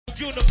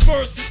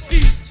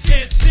University.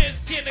 And since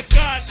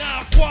kindergarten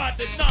I acquired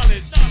the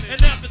knowledge. And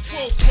after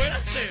 12th grade I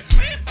said,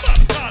 man, fuck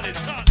college.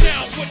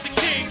 Down with the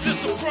kings, it's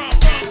a prime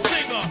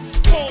singer.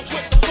 Home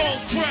with the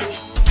phone track,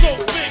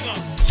 soul finger.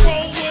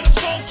 Roll with a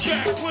phone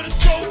track, with a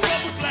soul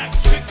cover black.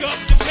 Pick up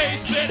the pace,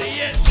 better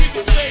yet, keep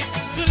it safe.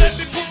 So let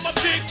me put my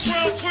big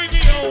brown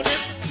swingy on it.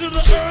 To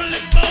the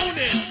early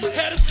morning,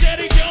 had a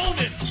steady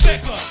yawning.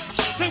 Maker,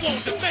 they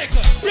want the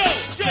maker. Yo,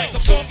 make a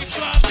funky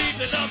fly beat,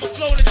 then I'ma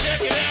flow to check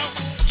it out.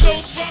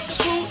 Don't drop the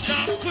boot,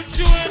 now put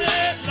you in a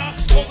headlock.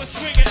 Over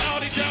swinging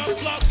Audi down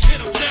block,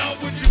 hit 'em down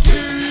with the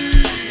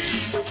key.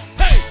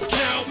 Hey,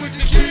 down with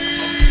the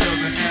key.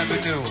 Southern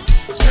Avenue,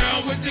 down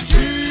with the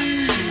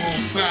key.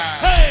 205.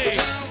 Hey,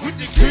 with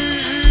the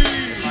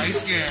key. Light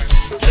skin,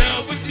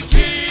 Down with the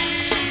key.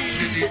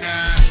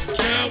 59.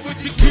 Down with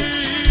the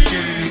key.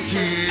 Get it in,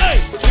 kid. Hey,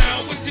 down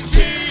with the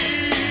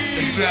key.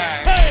 Be black.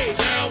 Hey,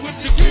 down with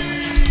the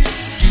key.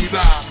 Ski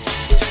bop.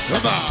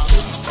 Come on.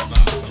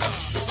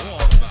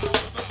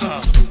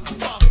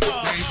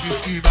 Raise your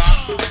ski bop.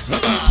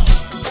 Come on.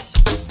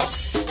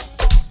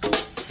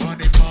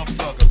 Funny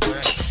motherfucker,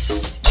 man.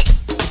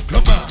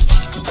 Come on.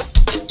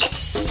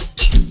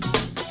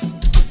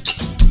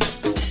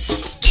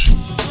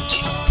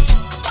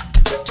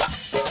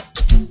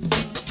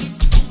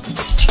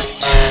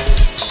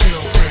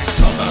 Feel free.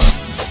 Come on.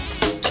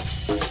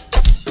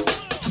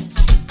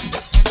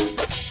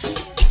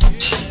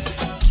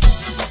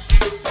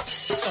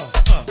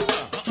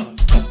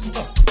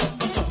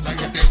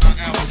 Like a damn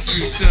hour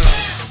street thug.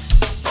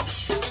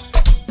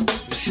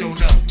 We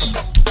showed up.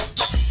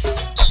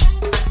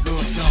 Little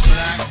something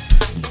black.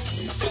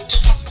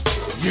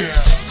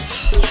 Yeah.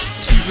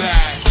 You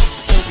back.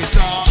 Focus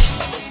on.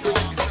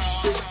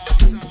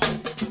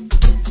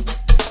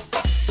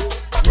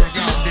 Work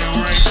out there,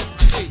 right?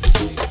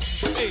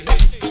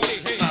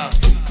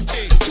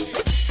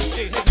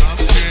 Up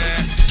there.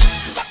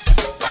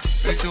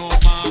 They doing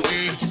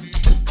mommy.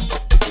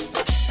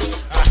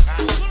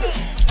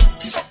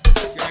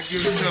 Gotta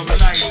give yourself a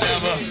light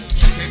lever.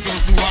 Can't go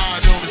too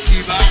hard on the ski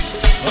bop.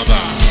 Come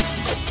on.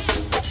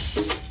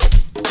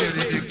 Get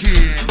it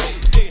again.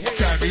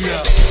 Tie me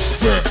up.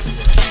 Work.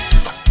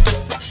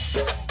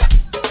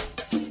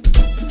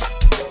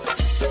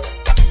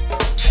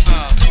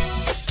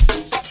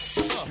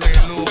 Play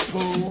a little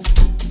pool.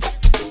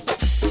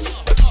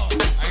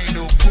 I ain't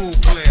no pool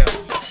player.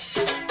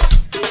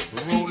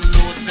 Roll a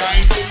little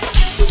dice.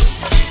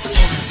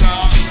 Focus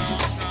on.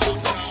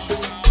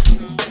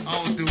 I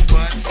don't do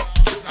much.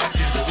 I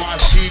just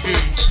watch TV.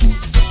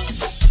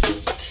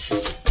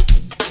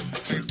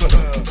 Hey,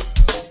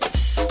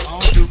 I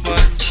don't do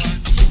much.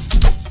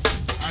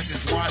 I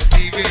just watch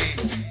TV.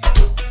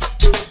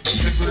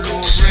 Sip a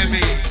little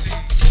Remy.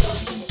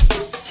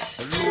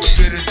 A little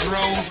bit of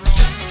dro.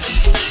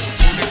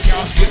 On the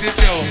couch with the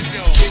dough.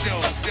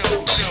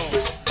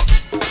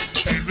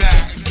 Hey,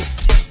 back.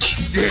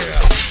 Yeah.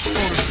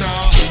 Focus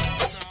on.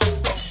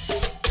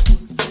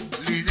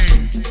 Lean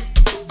in.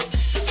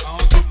 I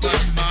don't do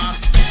much, ma.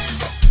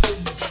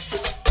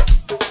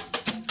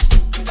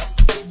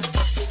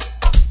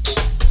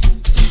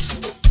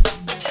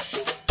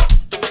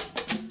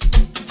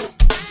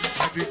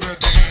 Happy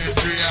birthday,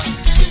 Andrea.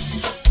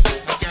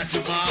 I got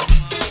you, mom.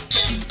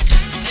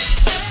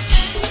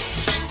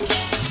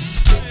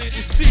 And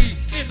you see,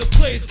 in the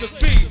place to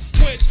be.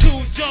 Went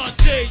to John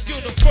Jay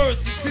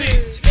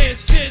University. And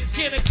since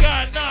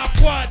kindergarten I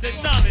acquired the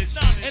knowledge.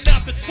 And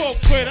after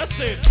 12th grade I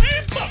said,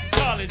 man, fuck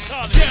college.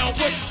 Down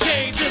with the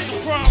king, just a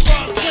prime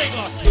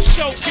singer.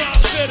 Show John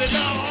said and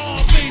I'm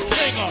an R&B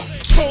singer.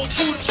 Cold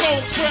to the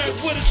phone track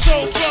with a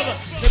soul brother.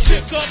 And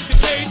pick up the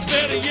pace,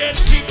 better yet,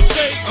 keep it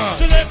safe.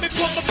 So let me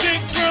put my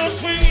big brown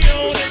swingy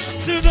on it.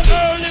 To the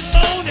early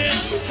morning.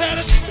 Had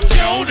a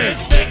yawning.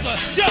 Maker,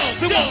 yo,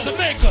 they want the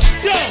maker.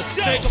 Yo,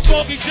 make a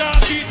funky job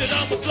beat that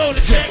I'ma blow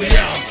the check it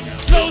out.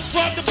 Slow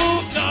swap the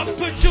boot, now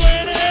put you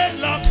in a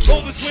headlock.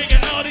 Over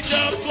swinging Audi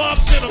down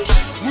blocks in them.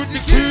 With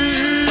the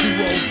key.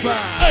 205.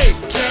 Hey,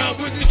 down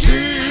with the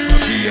key.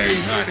 VA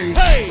honeys.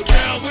 Hey,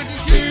 down with the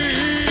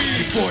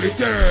key.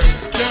 43rd.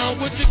 Down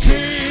with the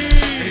key.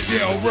 Hey,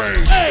 Del Ray.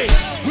 Hey,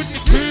 with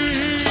the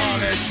key. All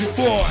that your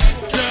boy.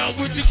 Down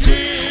with the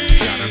key.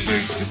 Trying to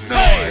make some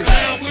Hey, noise.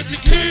 down with the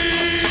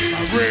key.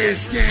 My red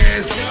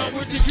skins. Down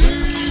with the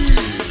key.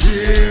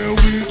 Here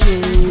we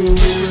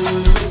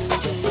go.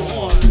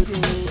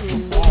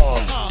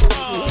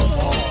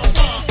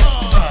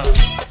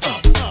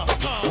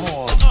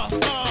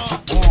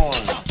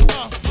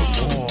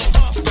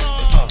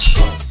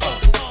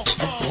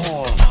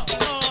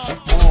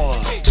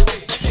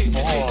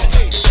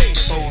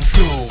 Old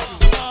school.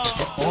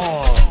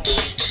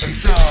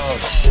 Face up.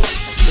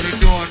 What they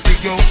doing, big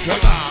yo?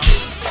 Come on.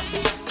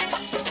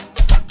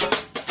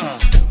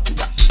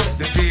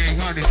 The big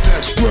honeys,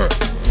 let's work.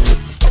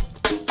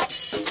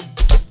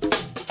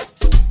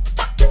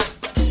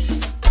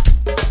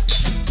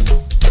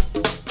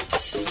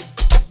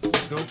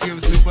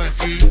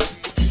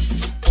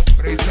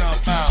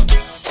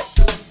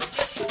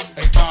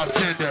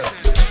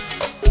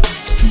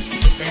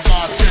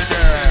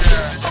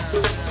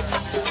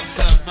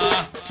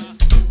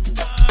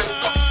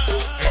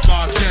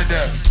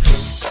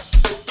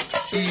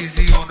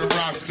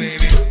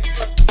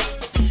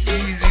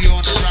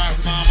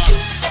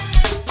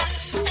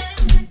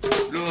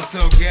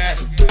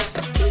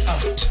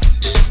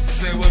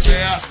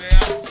 there.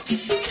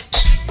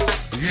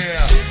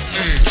 Yeah,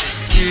 hey,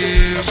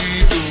 here we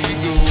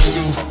go.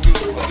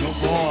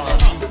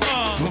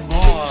 Come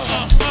on.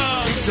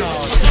 It's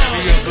all time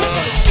of your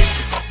blood.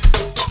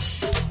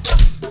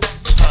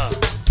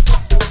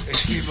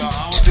 Excuse me, I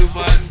don't do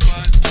much.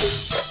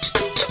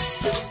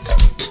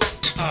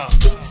 I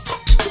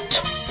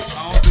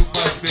don't do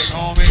much, big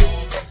homie.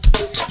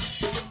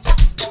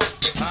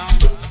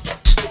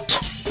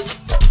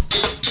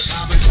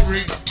 I'm a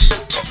street.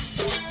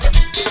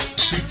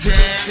 Big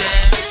Ted.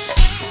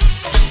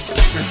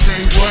 They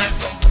say what?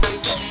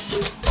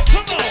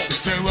 Come on. They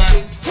say what?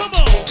 Come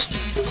on.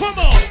 Come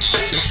on.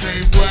 They say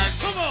what?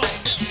 Come on.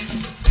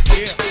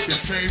 Yeah. They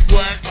say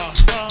what?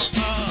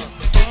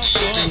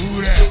 Hey, who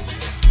that?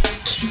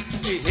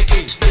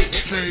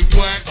 Say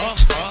what?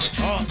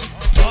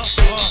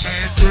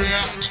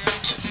 Andrea,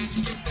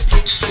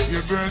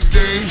 your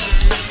birthday.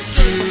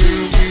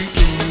 Here we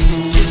go.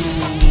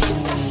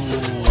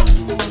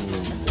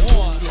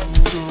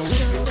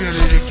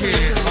 Billy the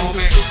Kid,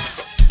 homie.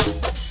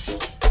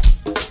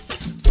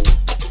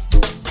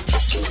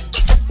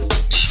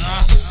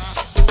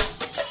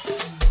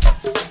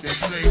 They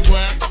say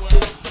what?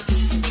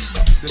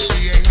 The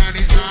PA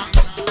honeys, huh?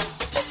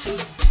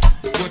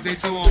 What they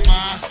doing,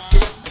 ma?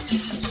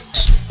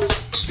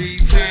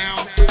 D-Town.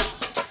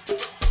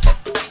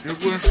 Yeah,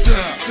 what's up?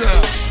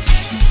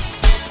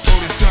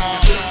 Oh, it's all.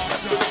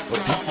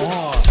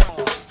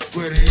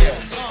 Where they at?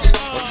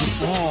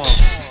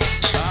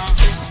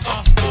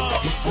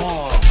 Say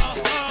what?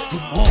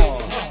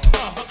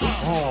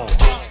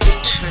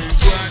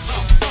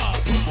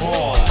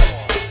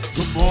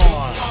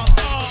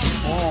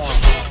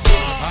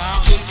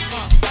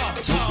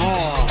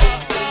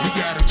 You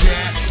got a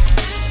cat?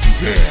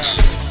 Yeah.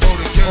 Oh,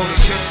 the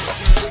cat.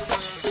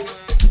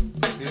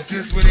 Is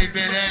this where they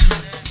been at?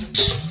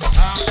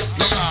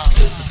 Come on.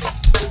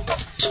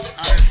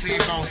 I done seen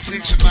about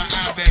 6 of my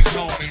Ibex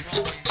homies.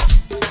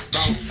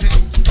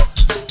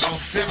 About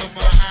 7 of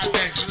my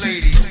Ibex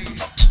ladies.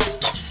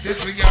 This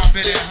where y'all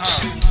been at,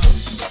 huh?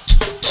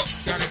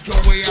 Gotta go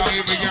way out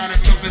here for y'all to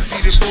come and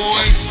see the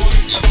boys.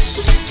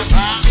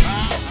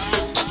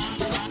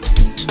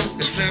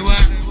 They say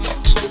what?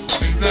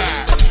 They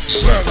lie.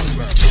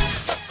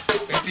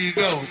 And there he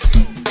goes.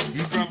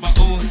 He brought my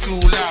old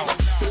school out.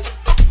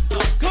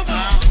 Come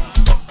on.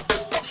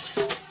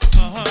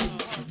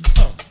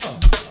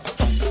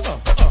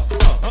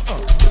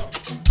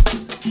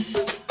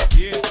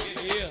 Yeah.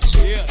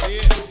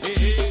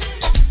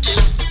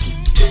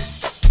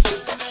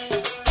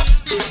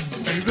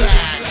 They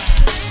lie.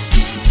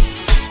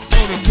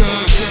 On the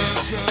gun.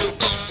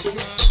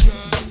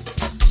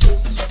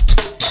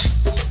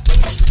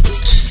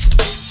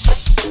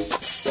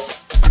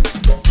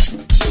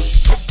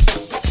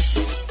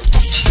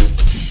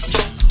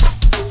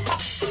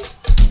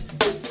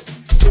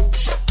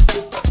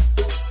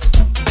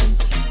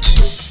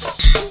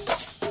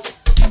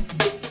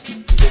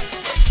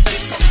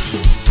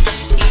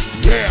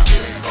 Yeah.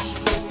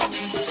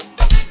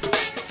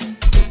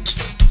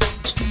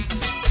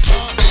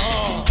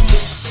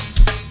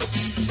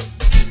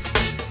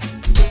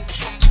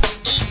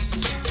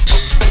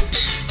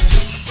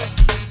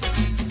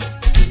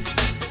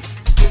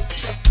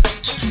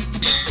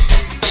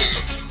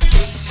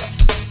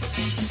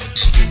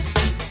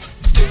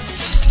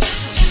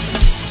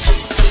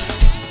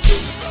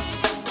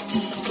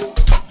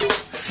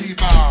 See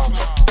mom,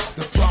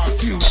 the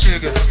fuck you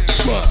niggas.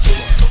 What?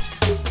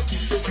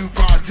 You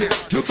brought it.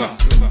 Come on.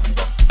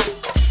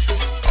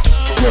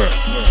 Work.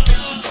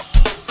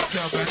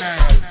 7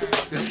 hours.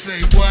 They say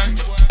what?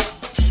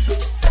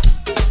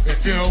 If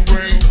they don't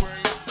ring.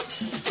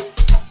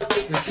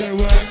 They say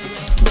what?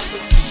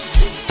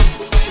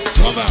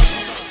 Come on.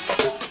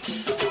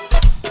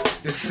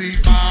 They see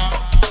mom.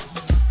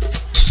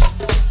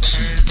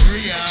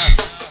 Andrea.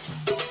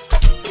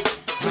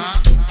 Huh?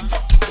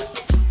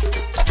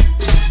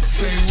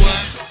 Say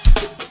what?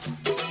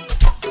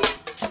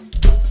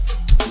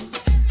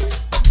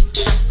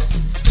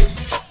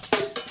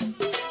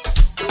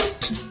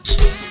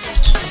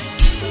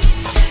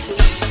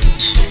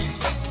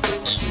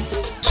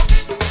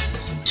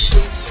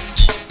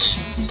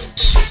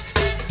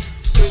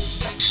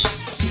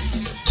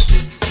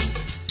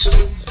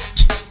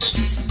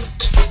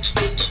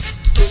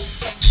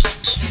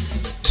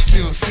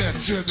 Still set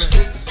tripping.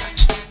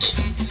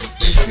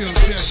 They still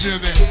set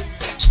tripping.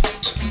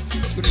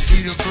 But it's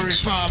either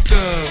 35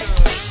 dubs.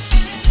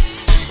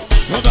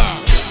 Come on.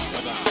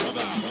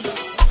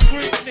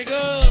 Freak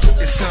nigga.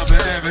 It's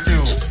Summit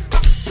Avenue.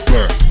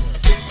 Work.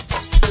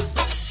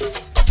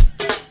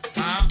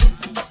 Huh?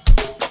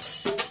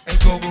 Hey,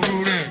 go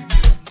Maroon.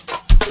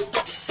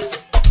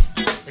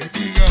 Hey,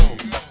 Digo.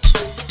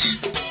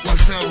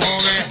 What's up,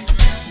 homie?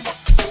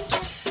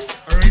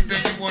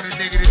 Everything you want a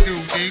nigga to do,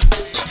 nigga.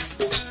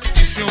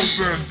 It's your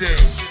birthday.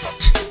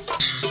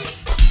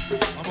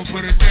 I'ma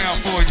put it down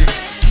for you.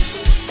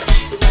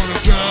 On the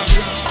gun.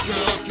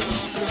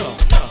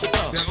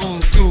 That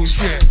old school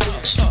shit.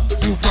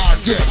 New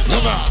project.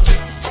 Come on.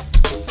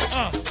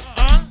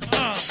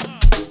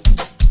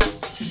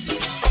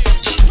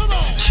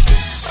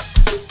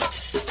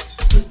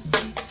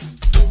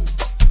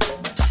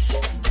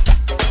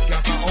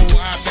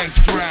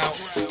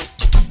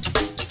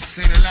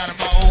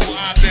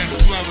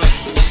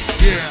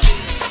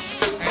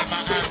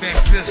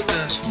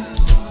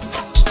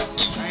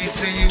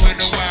 see you in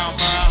the wild,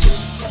 man.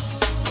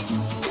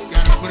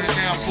 Gotta put it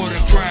down for the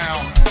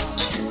crowd.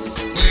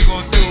 What they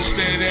gonna do,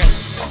 baby?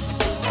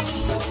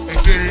 They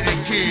get it the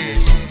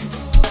kid.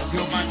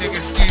 Yo, my nigga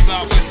scheme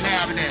out what's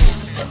happening.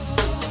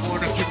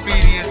 For the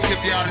comedian,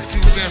 tip y'all the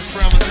two best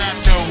brothers I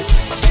know.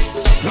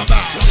 Come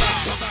out.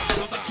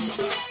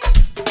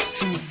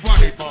 Too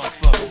funny,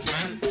 motherfuckers,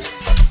 man.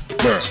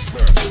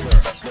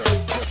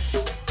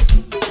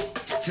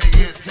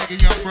 Take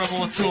a young brother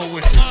on tour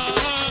with you.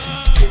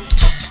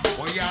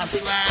 When y'all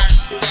slide,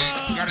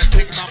 gotta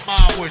take my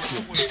mom with you.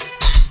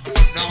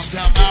 Know what I'm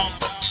talking about?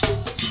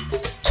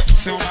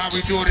 Show 'em how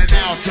we do it in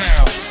our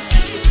town.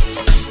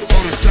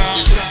 Hold the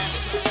sound.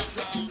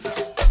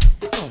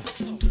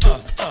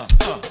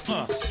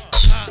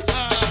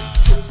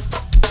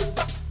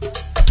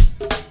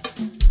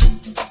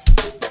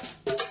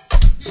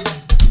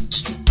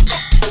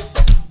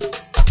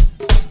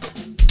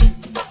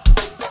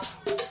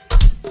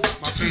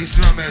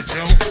 Drum at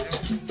Joe.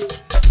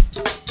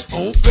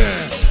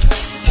 Open.